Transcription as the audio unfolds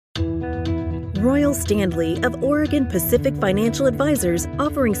Royal Standley of Oregon Pacific Financial Advisors,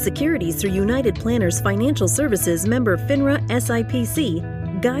 offering securities through United Planners Financial Services member FINRA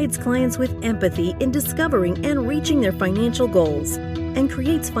SIPC, guides clients with empathy in discovering and reaching their financial goals, and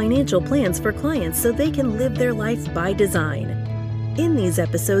creates financial plans for clients so they can live their life by design. In these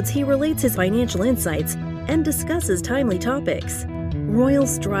episodes, he relates his financial insights and discusses timely topics. Royal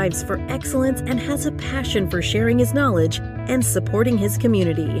strives for excellence and has a passion for sharing his knowledge and supporting his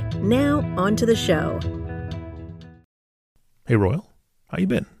community. Now, on to the show. Hey, Royal. How you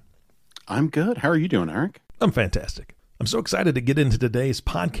been? I'm good. How are you doing, Eric? I'm fantastic. I'm so excited to get into today's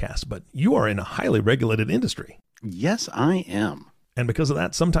podcast, but you are in a highly regulated industry. Yes, I am. And because of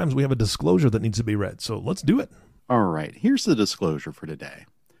that, sometimes we have a disclosure that needs to be read. So let's do it. All right. Here's the disclosure for today.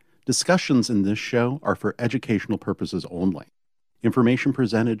 Discussions in this show are for educational purposes only. Information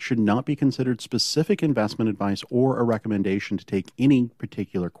presented should not be considered specific investment advice or a recommendation to take any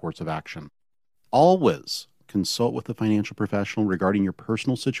particular course of action. Always consult with a financial professional regarding your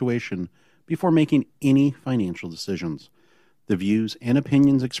personal situation before making any financial decisions. The views and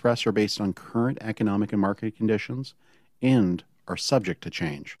opinions expressed are based on current economic and market conditions and are subject to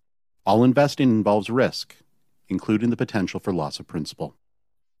change. All investing involves risk, including the potential for loss of principal.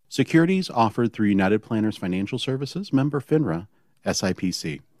 Securities offered through United Planners Financial Services, member FINRA,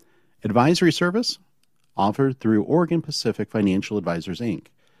 SIPC. Advisory service offered through Oregon Pacific Financial Advisors, Inc.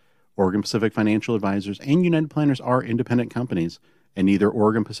 Oregon Pacific Financial Advisors and United Planners are independent companies, and neither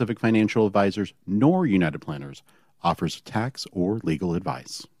Oregon Pacific Financial Advisors nor United Planners offers tax or legal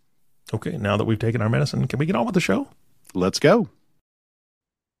advice. Okay, now that we've taken our medicine, can we get on with the show? Let's go.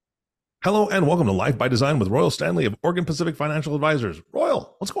 Hello and welcome to Life by Design with Royal Standley of Oregon Pacific Financial Advisors.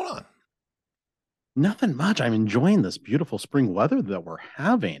 Royal, what's going on? Nothing much. I'm enjoying this beautiful spring weather that we're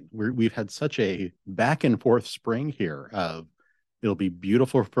having. We've had such a back and forth spring here. It'll be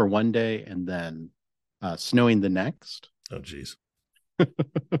beautiful for one day and then snowing the next. Oh, geez.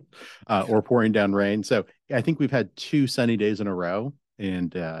 Or pouring down rain. So I think we've had 2 sunny days in a row,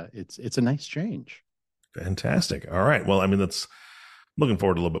 and it's a nice change. Fantastic. All right. Well, I mean, that's looking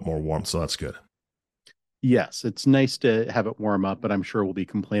forward to a little bit more warmth, so that's good. Yes, it's nice to have it warm up, but I'm sure we'll be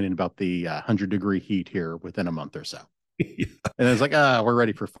complaining about the 100-degree heat here within a month or so. Yeah. And it's like, we're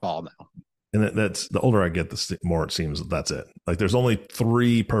ready for fall now. And that's the older I get, the more it seems that's it. Like there's only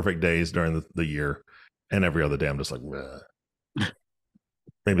 3 perfect days during the year, and every other day I'm just like,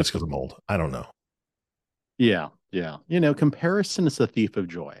 maybe it's because I'm old. I don't know. Yeah. Comparison is the thief of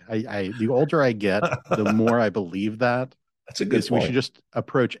joy. The older I get, the more I believe that. That's a good point. We should just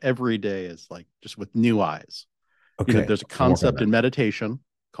approach every day as like just with new eyes. Okay. There's a concept in meditation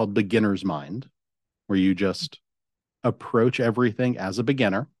called beginner's mind, where you just approach everything as a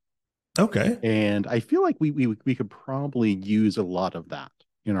beginner. Okay. And I feel like we could probably use a lot of that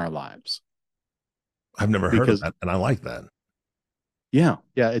in our lives. I've never heard of that, and I like that. Yeah.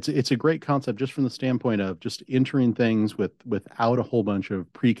 It's a great concept just from the standpoint of just entering things without a whole bunch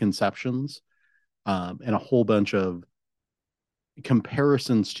of preconceptions and a whole bunch of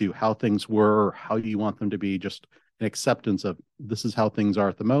comparisons to how things were, or how you want them to be, just an acceptance of this is how things are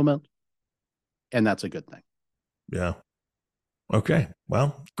at the moment. And that's a good thing. Yeah. Okay.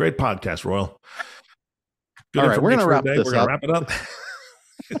 Well, great podcast, Royal. Good. All right. We're going to wrap this up. We're going to wrap it up.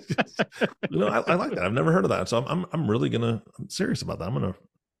 I like that. I've never heard of that. So I'm serious about that.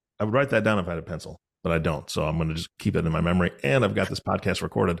 I would write that down if I had a pencil, but I don't. So I'm going to just keep it in my memory. And I've got this podcast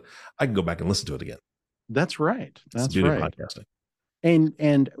recorded. I can go back and listen to it again. That's right. That's right. Podcasting.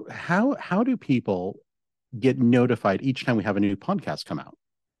 And how do people get notified each time we have a new podcast come out?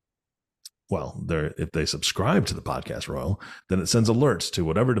 Well, if they subscribe to the podcast, Royal, then it sends alerts to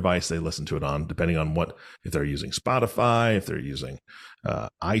whatever device they listen to it on, depending on if they're using Spotify, if they're using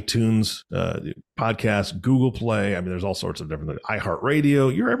iTunes podcasts, Google Play. I mean, there's all sorts of different things.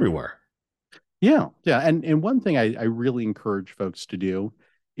 iHeartRadio, you're everywhere. Yeah. And one thing I really encourage folks to do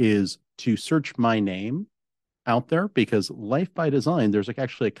is to search my name out there, because Life by Design, there's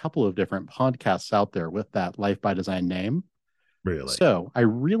actually a couple of different podcasts out there with that Life by Design name. Really? So I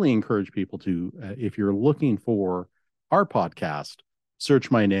really encourage people to, if you're looking for our podcast,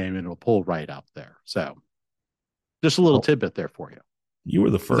 search my name and it'll pull right up there. So just a little tidbit there for you. You were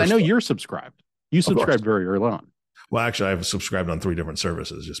the first. I know you're subscribed. You subscribed very early on. Well, actually, I've subscribed on 3 different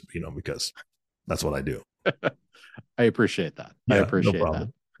services, just, because that's what I do. I appreciate that. Yeah, I appreciate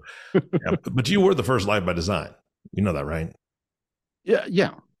that. Yeah, but you were the first Life by Design. You know that, right?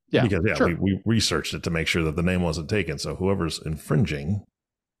 Yeah. Because sure. we researched it to make sure that the name wasn't taken. So whoever's infringing,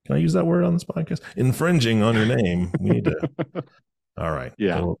 can I use that word on this podcast? Infringing on your name, we need to. All right.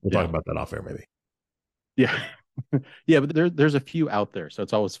 Yeah. We'll talk about that off air, maybe. Yeah. Yeah, but there's a few out there, so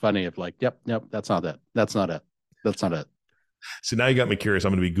it's always funny if like, yep, nope, that's not it. That's not it. That's not it. So now you got me curious.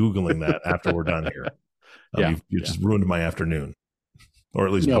 I'm going to be Googling that after we're done here. Yeah, You've just ruined my afternoon, or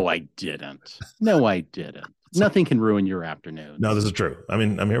at least no, I didn't. No, I didn't. Nothing can ruin your afternoon. No, this is true. I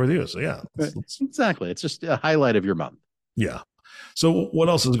mean, I'm here with you, so yeah. Exactly. It's just a highlight of your month. Yeah. So what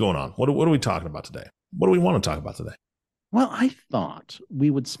else is going on? What are we talking about today? What do we want to talk about today? Well, I thought we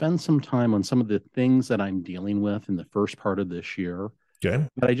would spend some time on some of the things that I'm dealing with in the first part of this year Okay.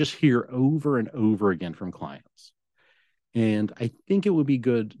 that I just hear over and over again from clients. And I think it would be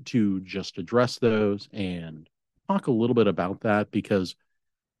good to just address those and talk a little bit about that, because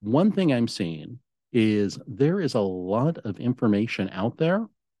one thing I'm seeing is there is a lot of information out there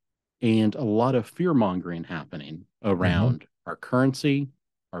and a lot of fear mongering happening around our currency,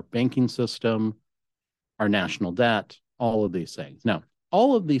 our banking system, our national debt, all of these things. Now,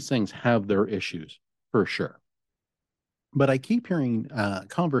 all of these things have their issues for sure. But I keep hearing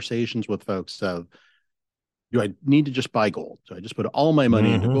conversations with folks of, do I need to just buy gold? Do I just put all my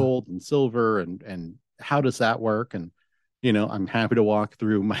money into gold and silver? And how does that work? And, I'm happy to walk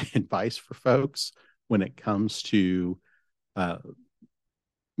through my advice for folks when it comes to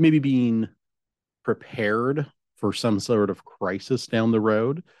maybe being prepared for some sort of crisis down the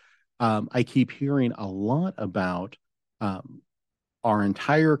road. I keep hearing a lot about our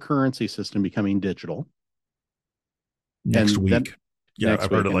entire currency system becoming digital. Next week. Yeah,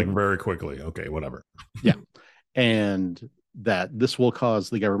 I've heard it like very quickly. Okay, whatever. Yeah. And that this will cause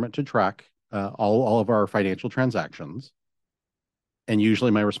the government to track all of our financial transactions. And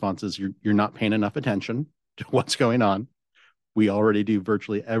usually my response is, you're not paying enough attention to what's going on. We already do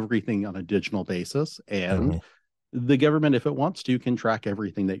virtually everything on a digital basis. And the government, if it wants to, can track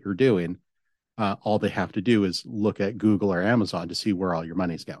everything that you're doing. All they have to do is look at Google or Amazon to see where all your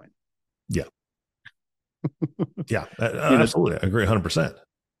money's going. Yeah. Yeah, absolutely. I agree 100%.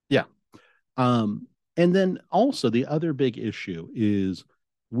 Yeah. And then also the other big issue is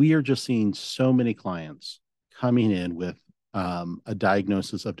we are just seeing so many clients coming in with a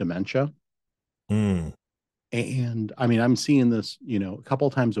diagnosis of dementia. And I mean, I'm seeing this, a couple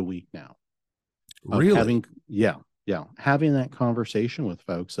of times a week now. Really? Having that conversation with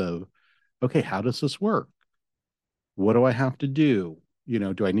folks of, okay, how does this work? What do I have to do?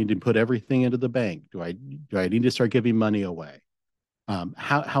 Do I need to put everything into the bank? Do I need to start giving money away?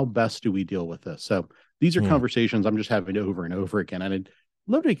 How best do we deal with this? So these are conversations I'm just having over and over again. And I'd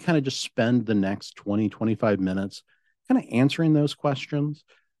love to kind of just spend the next 20, 25 minutes kind of answering those questions,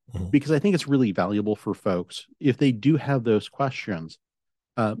 because I think it's really valuable for folks if they do have those questions,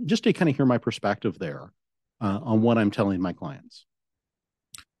 just to kind of hear my perspective there on what I'm telling my clients.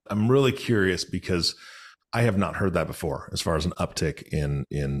 I'm really curious because I have not heard that before as far as an uptick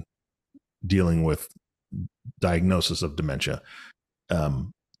in dealing with diagnosis of dementia.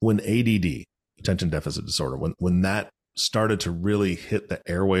 When ADD, attention deficit disorder, when that started to really hit the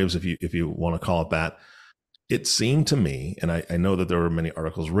airwaves, if you want to call it that, it seemed to me, and I know that there were many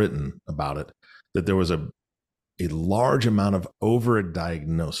articles written about it, that there was a large amount of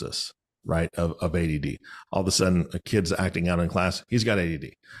overdiagnosis, right, of ADD. All of a sudden, a kid's acting out in class, he's got ADD.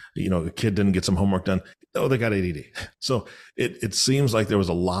 A kid didn't get some homework done, oh, they got ADD. So it seems like there was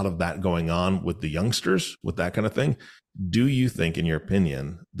a lot of that going on with the youngsters, with that kind of thing. Do you think, in your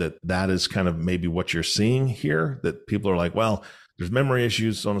opinion, that is kind of maybe what you're seeing here, that people are like, well, there's memory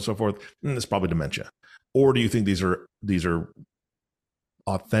issues, so on and so forth, and it's probably dementia? Or do you think these are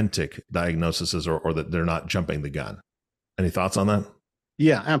authentic diagnoses, or that they're not jumping the gun? Any thoughts on that?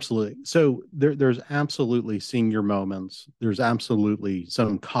 Yeah, absolutely. So there's absolutely senior moments. There's absolutely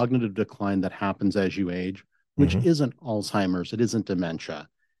some cognitive decline that happens as you age, which isn't Alzheimer's. It isn't dementia.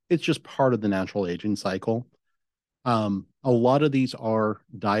 It's just part of the natural aging cycle. A lot of these are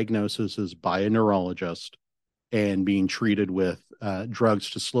diagnoses by a neurologist and being treated with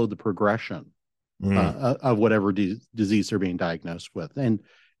drugs to slow the progression of whatever disease they're being diagnosed with. And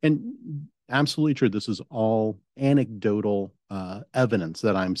absolutely true. This is all anecdotal evidence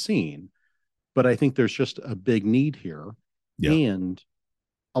that I'm seeing, but I think there's just a big need here. Yeah. And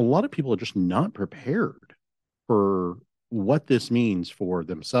a lot of people are just not prepared for what this means for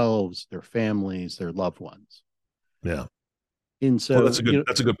themselves, their families, their loved ones. Yeah. And so that's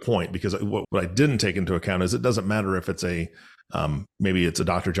a good point, because what I didn't take into account is it doesn't matter if it's maybe it's a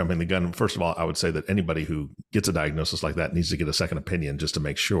doctor jumping the gun. First of all, I would say that anybody who gets a diagnosis like that needs to get a second opinion just to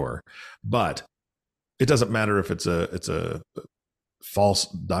make sure. But it doesn't matter if it's a false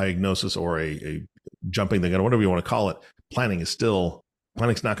diagnosis or a jumping the gun, whatever you want to call it. Planning's not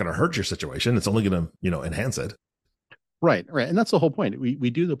going to hurt your situation. It's only going to, enhance it. Right. And that's the whole point. We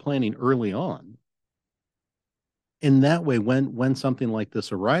do the planning early on. in that way, when something like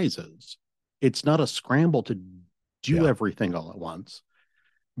this arises, it's not a scramble to do everything all at once,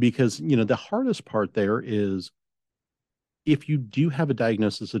 because the hardest part there is if you do have a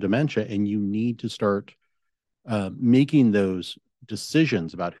diagnosis of dementia and you need to start making those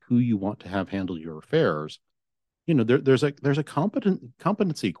decisions about who you want to have handle your affairs. There's a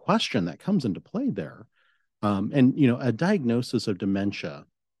competency question that comes into play there. And a diagnosis of dementia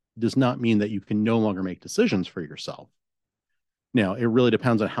does not mean that you can no longer make decisions for yourself. Now, it really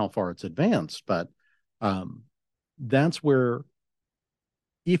depends on how far it's advanced, but that's where,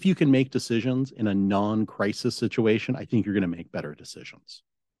 if you can make decisions in a non-crisis situation, I think you're going to make better decisions.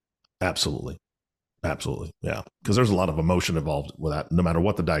 Absolutely. Absolutely. Yeah. Because there's a lot of emotion involved with that. No matter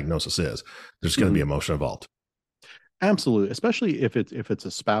what the diagnosis is, there's going to be emotion involved. Absolutely. Especially if it's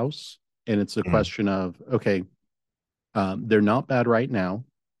a spouse and it's a question of, okay, they're not bad right now.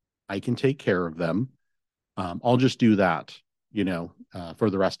 I can take care of them. I'll just do that, for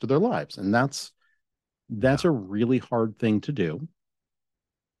the rest of their lives. And that's a really hard thing to do.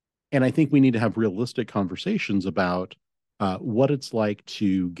 And I think we need to have realistic conversations about what it's like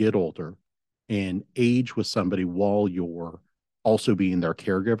to get older and age with somebody while you're also being their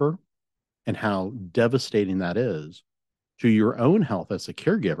caregiver, and how devastating that is to your own health as a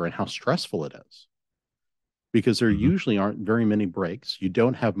caregiver, and how stressful it is, because there usually aren't very many breaks. You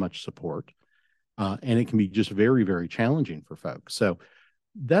don't have much support, and it can be just very, very challenging for folks. So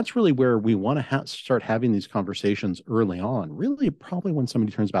that's really where we want to start having these conversations early on, really probably when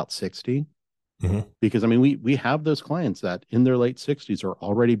somebody turns about 60. Because we have those clients that in their late 60s are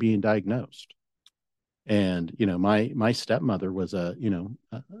already being diagnosed. And, my stepmother was I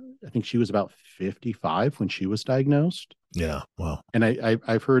think she was about 55 when she was diagnosed. Yeah. Wow. And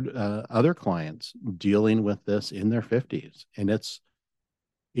I've heard other clients dealing with this in their 50s, and it's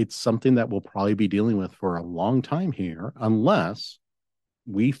something that we'll probably be dealing with for a long time here, unless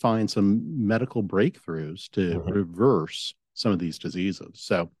we find some medical breakthroughs to reverse some of these diseases.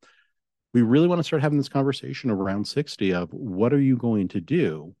 So we really want to start having this conversation around 60 of what are you going to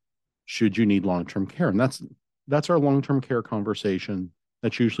do should you need long-term care? And that's our long-term care conversation.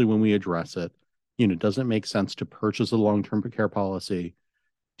 That's usually when we address it. Does it make sense to purchase a long-term care policy?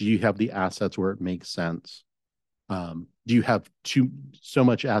 Do you have the assets where it makes sense? Do you have so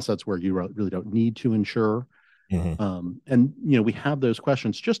much assets where you really don't need to insure? And we have those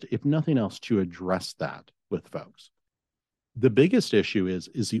questions, just if nothing else, to address that with folks. The biggest issue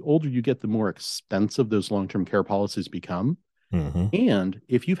is the older you get, the more expensive those long-term care policies become. And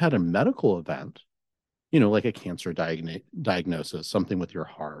if you've had a medical event, like a cancer diagnosis, something with your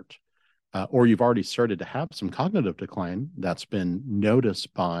heart, or you've already started to have some cognitive decline that's been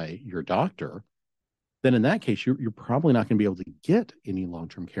noticed by your doctor, then in that case, you're probably not going to be able to get any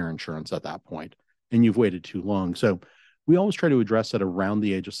long-term care insurance at that point, and you've waited too long. So we always try to address that around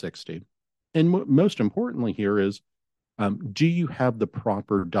the age of 60. And most importantly here is, do you have the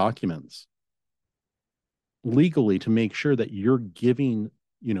proper documents legally to make sure that you're giving,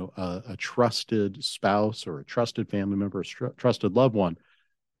 a trusted spouse or a trusted family member, a trusted loved one,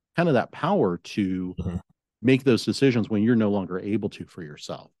 kind of that power to make those decisions when you're no longer able to for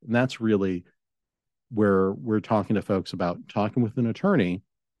yourself. And that's really where we're talking to folks about talking with an attorney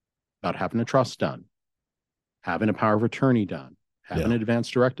about having a trust done, having a power of attorney done, having an advance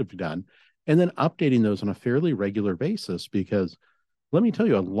directive done, and then updating those on a fairly regular basis. Because let me tell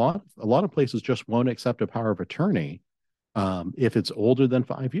you, a lot of places just won't accept a power of attorney if it's older than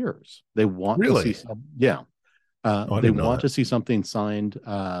 5 years. They want to see they want to see something signed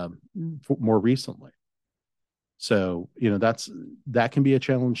more recently. So that can be a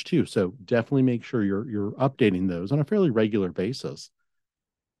challenge too. So definitely make sure you're updating those on a fairly regular basis,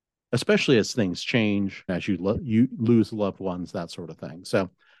 especially as things change, as you lose loved ones, that sort of thing. So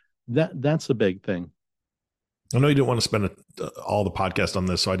that's a big thing. I know you didn't want to spend all the podcast on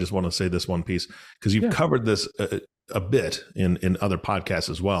this, so I just want to say this one piece, because you've covered this a bit in other podcasts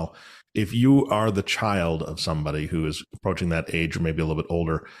as well. If you are the child of somebody who is approaching that age, or maybe a little bit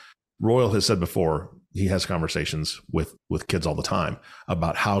older, Royal has said before, he has conversations with kids all the time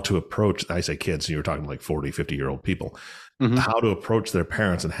about how to approach, I say kids, you were talking like 40, 50-year-old people, how to approach their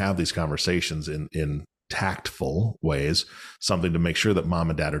parents and have these conversations in tactful ways, something to make sure that mom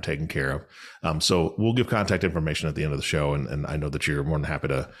and dad are taken care of. So we'll give contact information at the end of the show. And I know that you're more than happy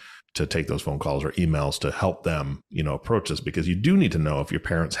to take those phone calls or emails to help them, approach this, because you do need to know if your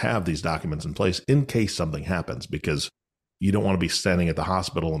parents have these documents in place in case something happens, because you don't want to be standing at the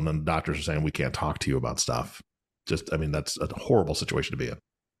hospital and then the doctors are saying, we can't talk to you about stuff. That's a horrible situation to be in.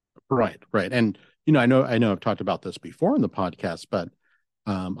 Right. And, I know I've talked about this before in the podcast, but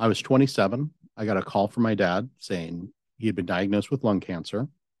I was 27. I got a call from my dad saying he had been diagnosed with lung cancer.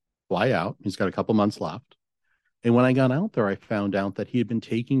 Fly out. He's got a couple months left. And when I got out there, I found out that he had been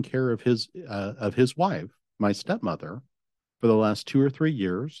taking care of his wife, my stepmother, for the last 2 or 3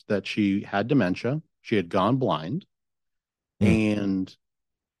 years. That she had dementia, she had gone blind, and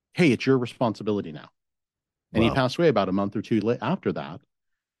hey, it's your responsibility now. And he passed away about a month or two after that.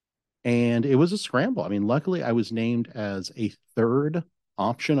 And it was a scramble. I mean, luckily, I was named as a third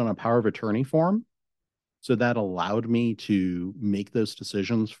option on a power of attorney form. So that allowed me to make those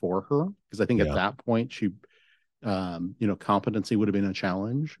decisions for her. Because I think at that point, she, competency would have been a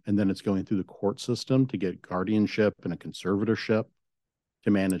challenge. And then it's going through the court system to get guardianship and a conservatorship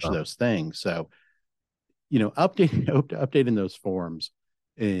to manage those things. So, updating those forms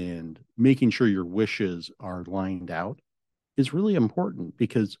and making sure your wishes are lined out is really important,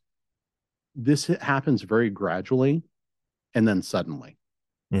 because this happens very gradually and then suddenly.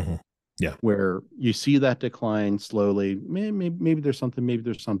 Yeah. Where you see that decline slowly, maybe there's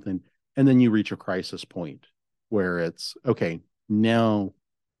something, and then you reach a crisis point where it's, okay, now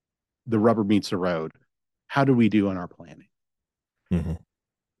the rubber meets the road. How do we do on our planning?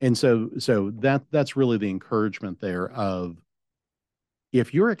 And so that's really the encouragement there of,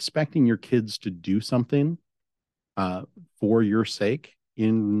 if you're expecting your kids to do something for your sake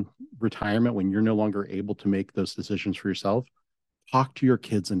in retirement, when you're no longer able to make those decisions for yourself, talk to your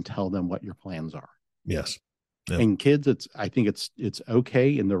kids and tell them what your plans are. Yes. Yep. And kids, I think it's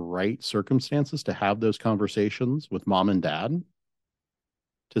okay in the right circumstances to have those conversations with mom and dad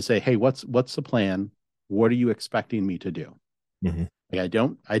to say, hey, what's the plan? What are you expecting me to do? Like, I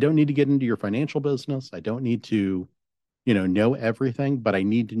don't need to get into your financial business. I don't need to, know everything, but I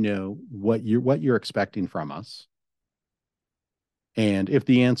need to know what you're expecting from us. And if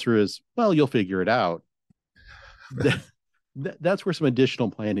the answer is, well, you'll figure it out, that's where some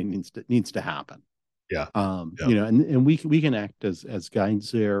additional planning needs to happen. Yeah. And we can act as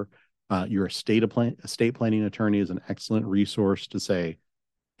guides there. Your estate planning attorney is an excellent resource to say,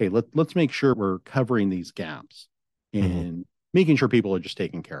 hey, let's make sure we're covering these gaps and making sure people are just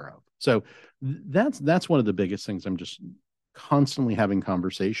taken care of. So that's one of the biggest things I'm just constantly having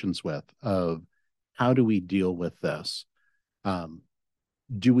conversations with, of how do we deal with this?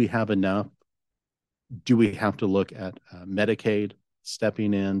 Do we have enough? Do we have to look at Medicaid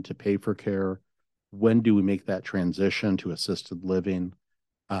stepping in to pay for care? When do we make that transition to assisted living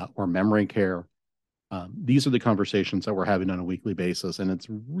or memory care? These are the conversations that we're having on a weekly basis, and it's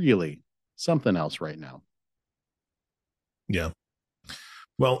really something else right now. Yeah.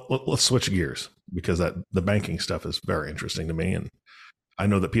 Well, let's switch gears, because the banking stuff is very interesting to me. And I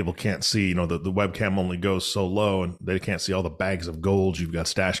know that people can't see, the webcam only goes so low, and they can't see all the bags of gold you've got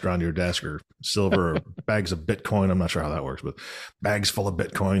stashed around your desk, or silver, or bags of Bitcoin. I'm not sure how that works, but bags full of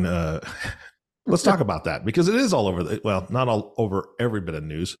Bitcoin. Let's talk about that, because it is all over. Not all over every bit of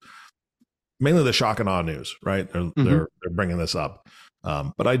news, mainly the shock and awe news, right? They're bringing this up.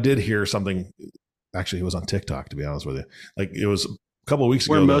 But I did hear something. Actually, it was on TikTok, to be honest with you. Like, it was a couple of weeks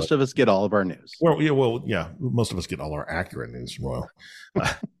ago. Where most of us get all of our news. Most of us get all our accurate news.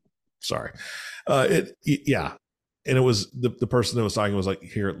 Sorry. And it was the person that was talking was like,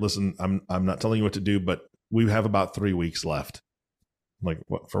 here, listen, I'm not telling you what to do, but we have about 3 weeks left. I'm like,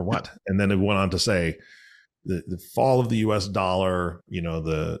 what, for what? And then it went on to say the fall of the US dollar,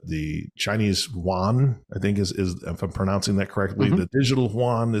 the Chinese yuan, I think is if I'm pronouncing that correctly, the digital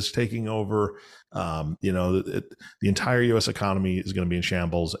yuan is taking over. The entire US economy is going to be in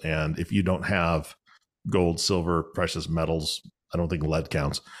shambles. And if you don't have gold, silver, precious metals, I don't think lead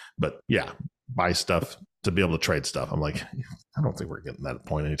counts, but buy stuff to be able to trade stuff. I'm like, I don't think we're getting that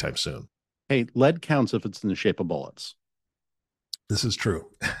point anytime soon. Hey, lead counts if it's in the shape of bullets. This is true.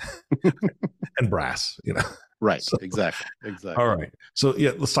 And brass, Right. So, exactly. All right. So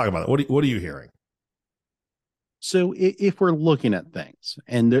let's talk about it. What are you hearing? So if we're looking at things,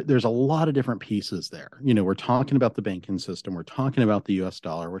 and there's a lot of different pieces there, we're talking about the banking system, we're talking about the US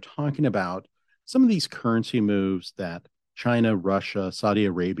dollar, we're talking about some of these currency moves that China, Russia, Saudi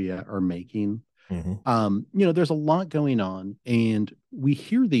Arabia are making. There's a lot going on, and we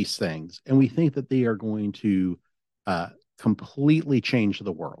hear these things and we think that they are going to completely change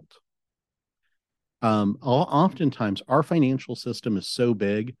the world. Oftentimes our financial system is so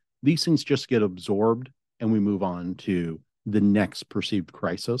big, these things just get absorbed and we move on to the next perceived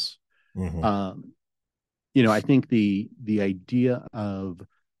crisis. I think the idea of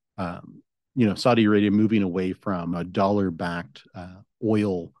Saudi Arabia moving away from a dollar-backed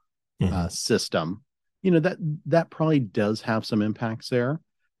oil system, that probably does have some impacts there,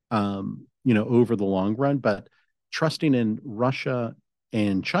 over the long run. But trusting in Russia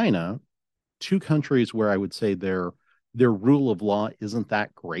and China two countries where I would say their rule of law isn't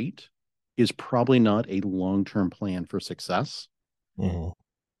that great is probably not a long-term plan for success. Mm-hmm.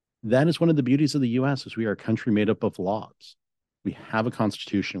 That is one of the beauties of the US is we are a country made up of laws. We have a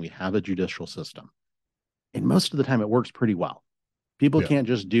constitution, we have a judicial system. And most of the time it works pretty well. People can't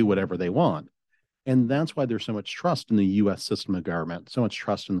just do whatever they want. And that's why there's so much trust in the US system of government, so much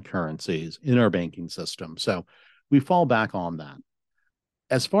trust in the currencies, in our banking system. So we fall back on that.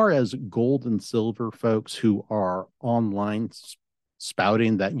 As far as gold and silver folks who are online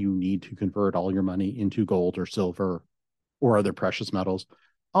spouting that you need to convert all your money into gold or silver or other precious metals,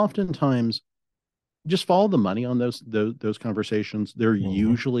 oftentimes just follow the money on those conversations. They're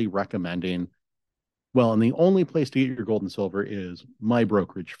usually recommending, well, and the only place to get your gold and silver is my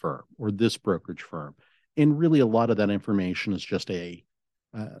brokerage firm or this brokerage firm. And really a lot of that information is just an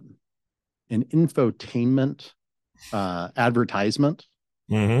infotainment advertisement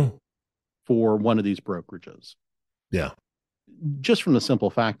for one of these brokerages. Yeah. Just from the simple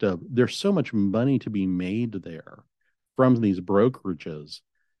fact of there's so much money to be made there from these brokerages,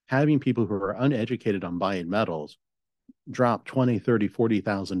 having people who are uneducated on buying metals drop $20,000, $30,000,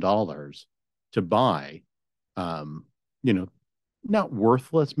 $40,000 to buy, not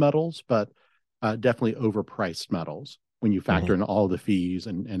worthless metals, but definitely overpriced metals when you factor in all the fees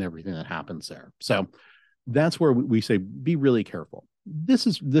and everything that happens there. So that's where we say, be really careful. This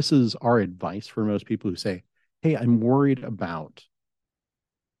is our advice for most people who say, hey, I'm worried about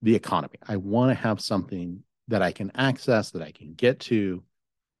the economy. I want to have something that I can access, that I can get to.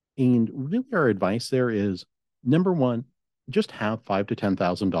 And really our advice there is, number one, just have $5,000 to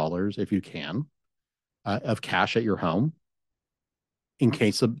 $10,000 if you can of cash at your home in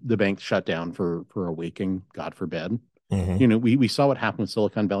case the bank shut down for a week, and God forbid. We saw what happened with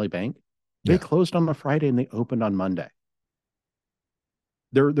Silicon Valley Bank. They closed on a Friday and they opened on Monday.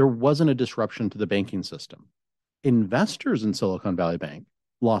 There wasn't a disruption to the banking system. Investors in Silicon Valley Bank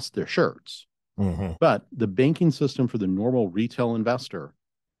lost their shirts, but the banking system for the normal retail investor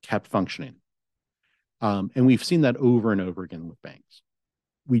kept functioning. And we've seen that over and over again with banks.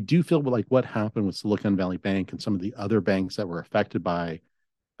 We do feel like what happened with Silicon Valley Bank and some of the other banks that were affected by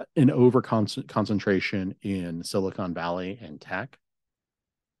an over concentration in Silicon Valley and tech,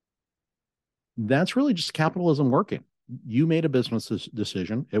 that's really just capitalism working. You made a business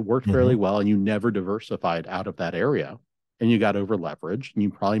decision. It worked fairly well, and you never diversified out of that area, and you got over leveraged, and you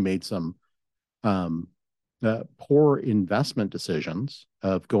probably made some poor investment decisions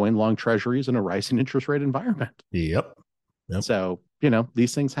of going long treasuries in a rising interest rate environment. Yep. So,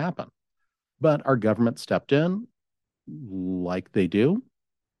 these things happen. But our government stepped in like they do,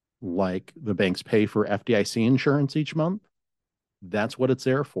 like the banks pay for FDIC insurance each month. That's what it's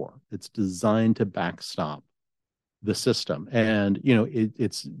there for. It's designed to backstop the system. And,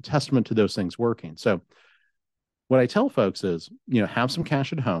 it's testament to those things working. So what I tell folks is, have some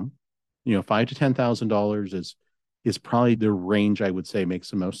cash at home. $5,000 to $10,000 is probably the range I would say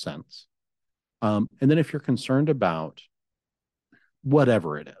makes the most sense. And then if you're concerned about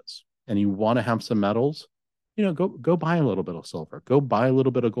whatever it is, and you want to have some metals, go buy a little bit of silver, go buy a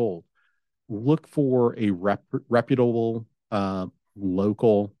little bit of gold. Look for a reputable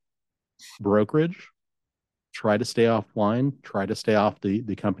local brokerage. Try to stay offline. Try to stay off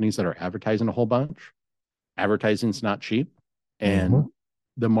the companies that are advertising a whole bunch. Advertising's not cheap, and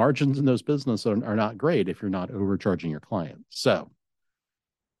the margins in those businesses are not great if you're not overcharging your clients. So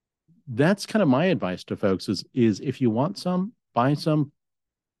that's kind of my advice to folks is if you want some, buy some,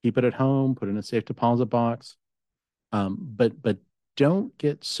 keep it at home, put it in a safe deposit box. But don't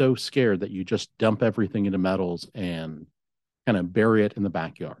get so scared that you just dump everything into metals and kind of bury it in the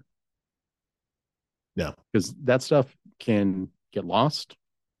backyard. Yeah. Because that stuff can get lost.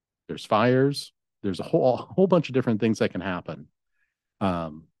 There's fires. There's a whole bunch of different things that can happen.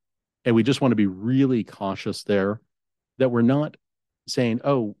 And we just want to be really cautious there that we're not saying,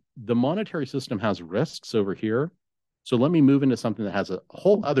 oh, the monetary system has risks over here, so let me move into something that has a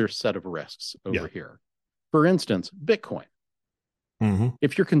whole other set of risks over here. For instance, Bitcoin.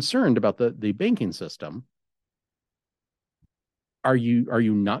 If you're concerned about the banking system, are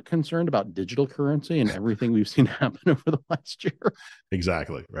you not concerned about digital currency and everything we've seen happen over the last year?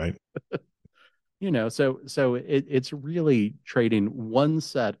 Exactly. Right. So it's really trading one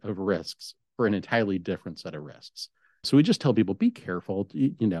set of risks for an entirely different set of risks. So we just tell people, be careful.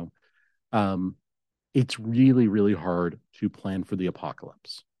 It's really, really hard to plan for the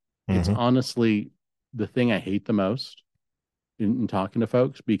apocalypse. It's honestly the thing I hate the most in talking to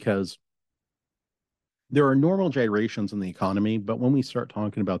folks, because there are normal gyrations in the economy, but when we start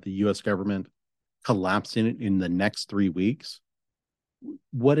talking about the U.S. government collapsing in the next 3 weeks,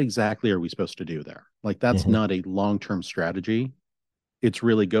 what exactly are we supposed to do there? Like, that's Mhm. not a long-term strategy. It's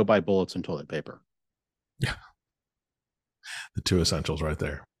really go buy bullets and toilet paper. Yeah. The two essentials right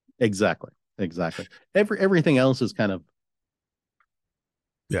there. Exactly. Exactly. Everything else is kind of,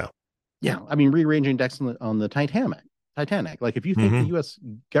 Yeah. yeah. I mean, rearranging decks on the Titanic. Like, if you think the Hmm. U.S.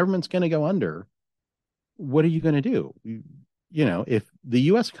 government's going to go under, what are you going to do? If the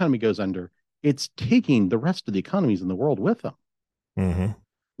U.S. economy goes under, it's taking the rest of the economies in the world with them. Hmm.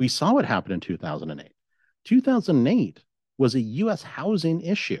 We saw what happened in 2008. 2008 was a U.S. housing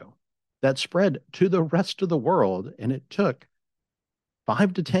issue that spread to the rest of the world, and it took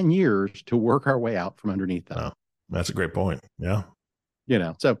 5 to 10 years to work our way out from underneath that. Oh, that's a great point. Yeah.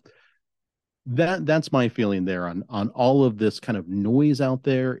 So that's my feeling there on all of this kind of noise out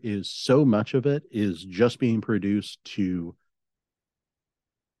there. Is so much of it is just being produced to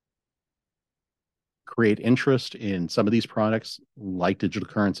create interest in some of these products, like digital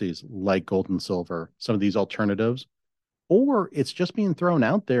currencies, like gold and silver, some of these alternatives, or it's just being thrown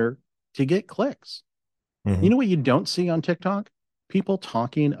out there to get clicks. You Hmm. know what you don't see on TikTok? People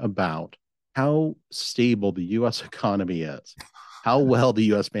talking about how stable the US economy is, how well the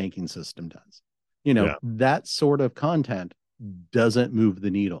US banking system does. Yeah. That sort of content doesn't move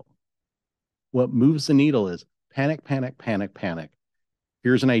the needle. What moves the needle is panic, panic, panic, panic.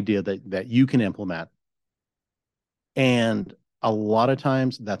 Here's an idea that you can implement. And a lot of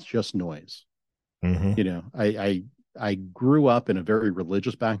times that's just noise. Hmm. I grew up in a very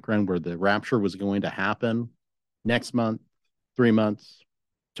religious background where the rapture was going to happen next month, 3 months,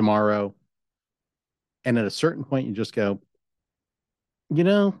 tomorrow. And at a certain point, you just go,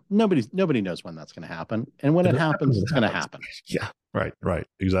 nobody knows when that's going to happen. And when it happens, It it's going to happens. happen. Yeah. Right. Right.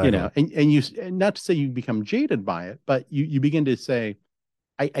 Exactly. And not to say you become jaded by it, but you begin to say,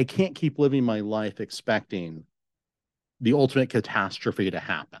 I can't keep living my life expecting the ultimate catastrophe to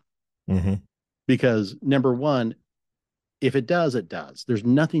happen. Hmm. Because number one, if it does, it does. There's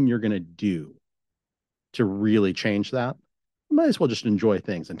nothing you're going to do to really change that. You might as well just enjoy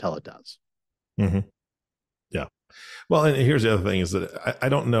things until it does. Hmm. Yeah. Well, and here's the other thing is that I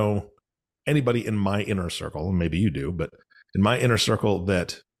don't know anybody in my inner circle, and maybe you do, but in my inner circle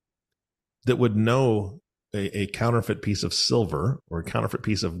that would know a counterfeit piece of silver or a counterfeit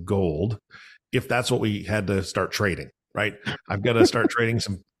piece of gold if that's what we had to start trading, right? I've got to start trading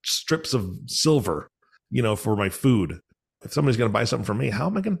some strips of silver, for my food. If somebody's going to buy something from me, how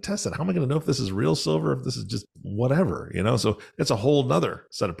am I going to test it? How am I going to know if this is real silver, if this is just whatever, So it's a whole nother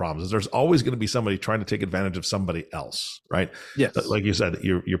set of problems. There's always going to be somebody trying to take advantage of somebody else, right? Yes. Like you said,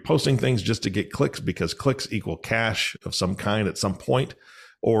 you're posting things just to get clicks because clicks equal cash of some kind at some point,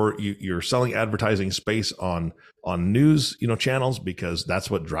 or you're selling advertising space on news, channels because that's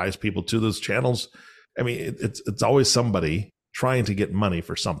what drives people to those channels. I mean, it's always somebody trying to get money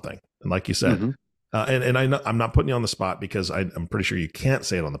for something. And like you said, Mm-hmm. And I know I'm not putting you on the spot because I'm pretty sure you can't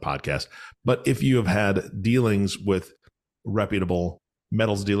say it on the podcast. But if you have had dealings with reputable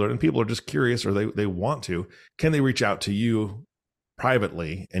metals dealer and people are just curious or they want to, can they reach out to you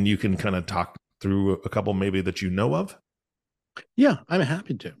privately and you can kind of talk through a couple maybe that you know of? Yeah, I'm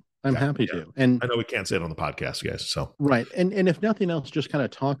happy to. I'm Okay. happy Yeah. to. And I know we can't say it on the podcast, guys. So right. And if nothing else, just kind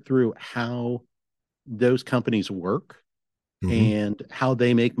of talk through how those companies work mhm. and how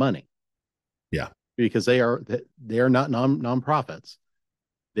they make money. Yeah. Because they are not nonprofits.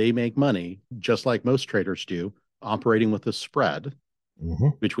 They make money just like most traders do, operating with a spread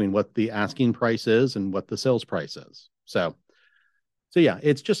Mhm. between what the asking price is and what the sales price is. So yeah,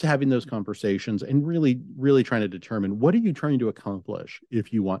 it's just having those conversations and really, really trying to determine what are you trying to accomplish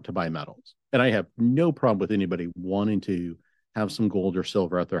if you want to buy metals. And I have no problem with anybody wanting to have some gold or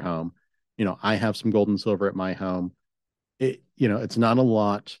silver at their home. I have some gold and silver at my home. It's not a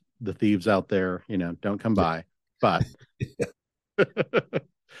lot. The thieves out there, don't come by. But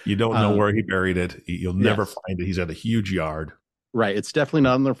You don't know where he buried it. You'll never yes, find it. He's got a huge yard. right. It's definitely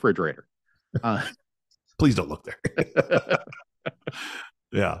not in the refrigerator. Uh, Please don't look there.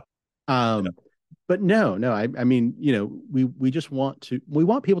 Yeah. um, but no. I mean, we just we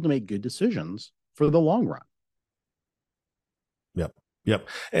want people to make good decisions for the long run. Yep. Yep.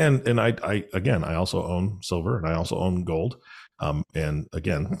 And I again, I also own silver and I also own gold. And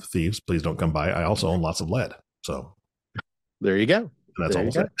again, thieves, please don't come by. I also own lots of lead. So There you go. that's There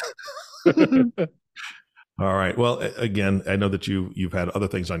all you I'll say. go. All right. Well, again, I know that you've had other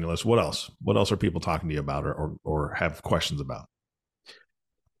things on your list. What else? What else are people talking to you about or have questions about?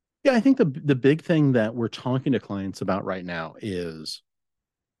 Yeah, I think the big thing that we're talking to clients about right now is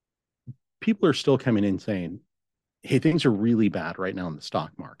people are still coming in saying, "Hey, things are really bad right now in the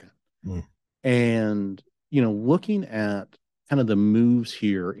stock market." Mm. And, looking at kind of the moves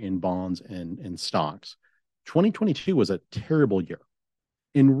here in bonds and stocks, 2022 was a terrible year.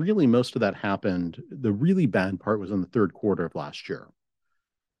 And really, most of that happened. The really bad part was in the third quarter of last year.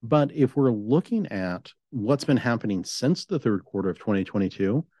 But if we're looking at what's been happening since the third quarter of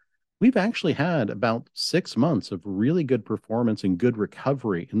 2022, we've actually had about 6 months of really good performance and good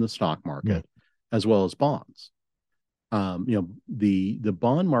recovery in the stock market, as well as bonds. The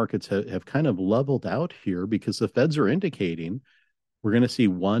bond markets have kind of leveled out here because the Feds are indicating we're going to see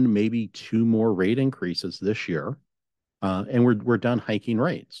 1, maybe 2 more rate increases this year, and we're done hiking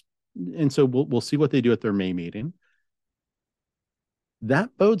rates. And so we'll see what they do at their May meeting.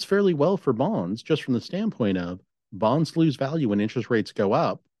 That bodes fairly well for bonds, just from the standpoint of bonds lose value when interest rates go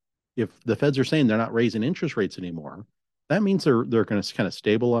up. If the Feds are saying they're not raising interest rates anymore, that means they're going to kind of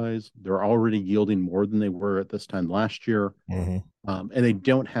stabilize. They're already yielding more than they were at this time last year. And they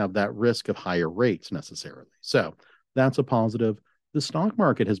don't have that risk of higher rates necessarily. So that's a positive. The stock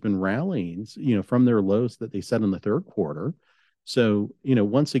market has been rallying, from their lows that they set in the third quarter. So,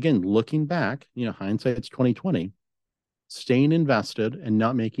 once again, looking back, hindsight's 2020, staying invested and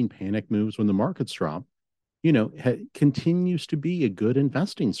not making panic moves when the markets drop, continues to be a good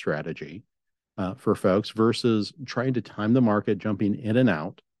investing strategy for folks versus trying to time the market, jumping in and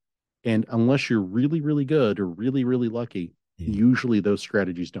out. And unless you're really, really good or really, really lucky, usually those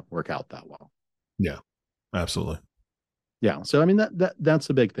strategies don't work out that well. Yeah, absolutely. Yeah. So, I mean, that's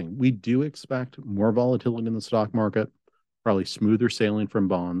the big thing. We do expect more volatility in the stock market, probably smoother sailing from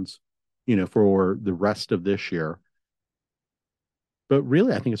bonds, for the rest of this year. But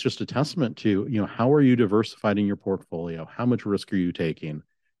really, I think it's just a testament to, how are you diversified in your portfolio? How much risk are you taking?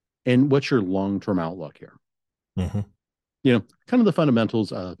 And what's your long-term outlook here? Kind of the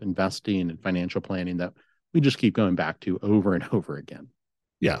fundamentals of investing and financial planning that we just keep going back to over and over again.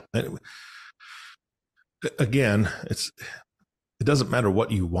 Yeah. Again, it doesn't matter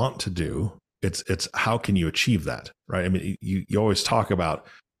what you want to do. It's how can you achieve that, right? I mean, you always talk about,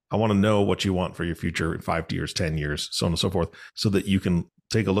 I want to know what you want for your future in 5 years, 10 years, so on and so forth, so that you can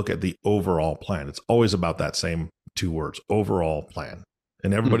take a look at the overall plan. It's always about that same 2 words, overall plan.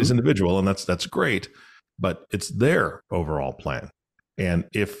 And everybody's individual, and that's great, but it's their overall plan. And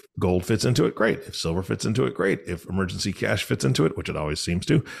if gold fits into it, great. If silver fits into it, great. If emergency cash fits into it, which it always seems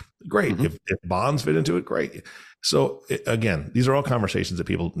to, great. If bonds fit into it, great. So again, these are all conversations that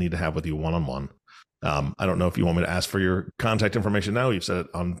people need to have with you one-on-one. I don't know if you want me to ask for your contact information now. You've said it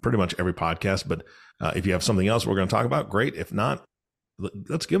on pretty much every podcast, but if you have something else we're going to talk about, great. If not,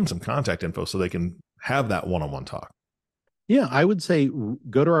 let's give them some contact info so they can have that one-on-one talk. Yeah, I would say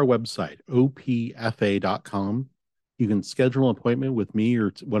go to our website, opfa.com. You can schedule an appointment with me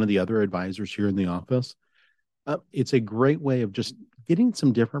or one of the other advisors here in the office. It's a great way of just getting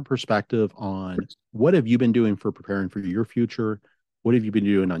some different perspective on what have you been doing for preparing for your future? What have you been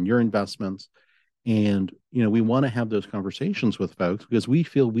doing on your investments? And, we want to have those conversations with folks because we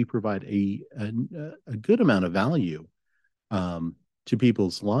feel we provide a good amount of value to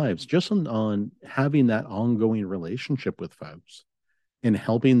people's lives just on having that ongoing relationship with folks and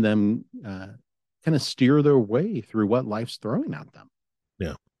helping them kind of steer their way through what life's throwing at them.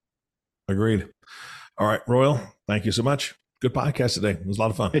 Yeah. Agreed. All right, Royal, thank you so much. Good podcast today. It was a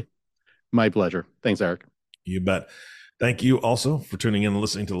lot of fun. My pleasure. Thanks, Eric. You bet. Thank you also for tuning in and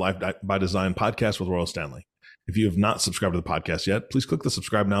listening to the Life by Design podcast with Royal Stanley. If you have not subscribed to the podcast yet, please click the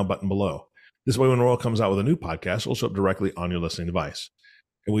subscribe now button below. This way, when Royal comes out with a new podcast, it will show up directly on your listening device.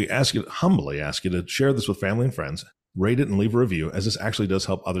 And we humbly ask you to share this with family and friends, rate it and leave a review, as this actually does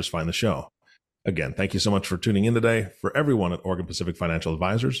help others find the show. Again, thank you so much for tuning in today. For everyone at Oregon Pacific Financial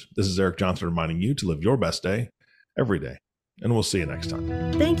Advisors, this is Eric Johnson reminding you to live your best day every day. And we'll see you next time.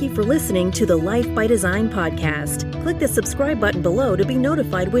 Thank you for listening to the Life by Design podcast. Click the subscribe button below to be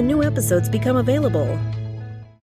notified when new episodes become available.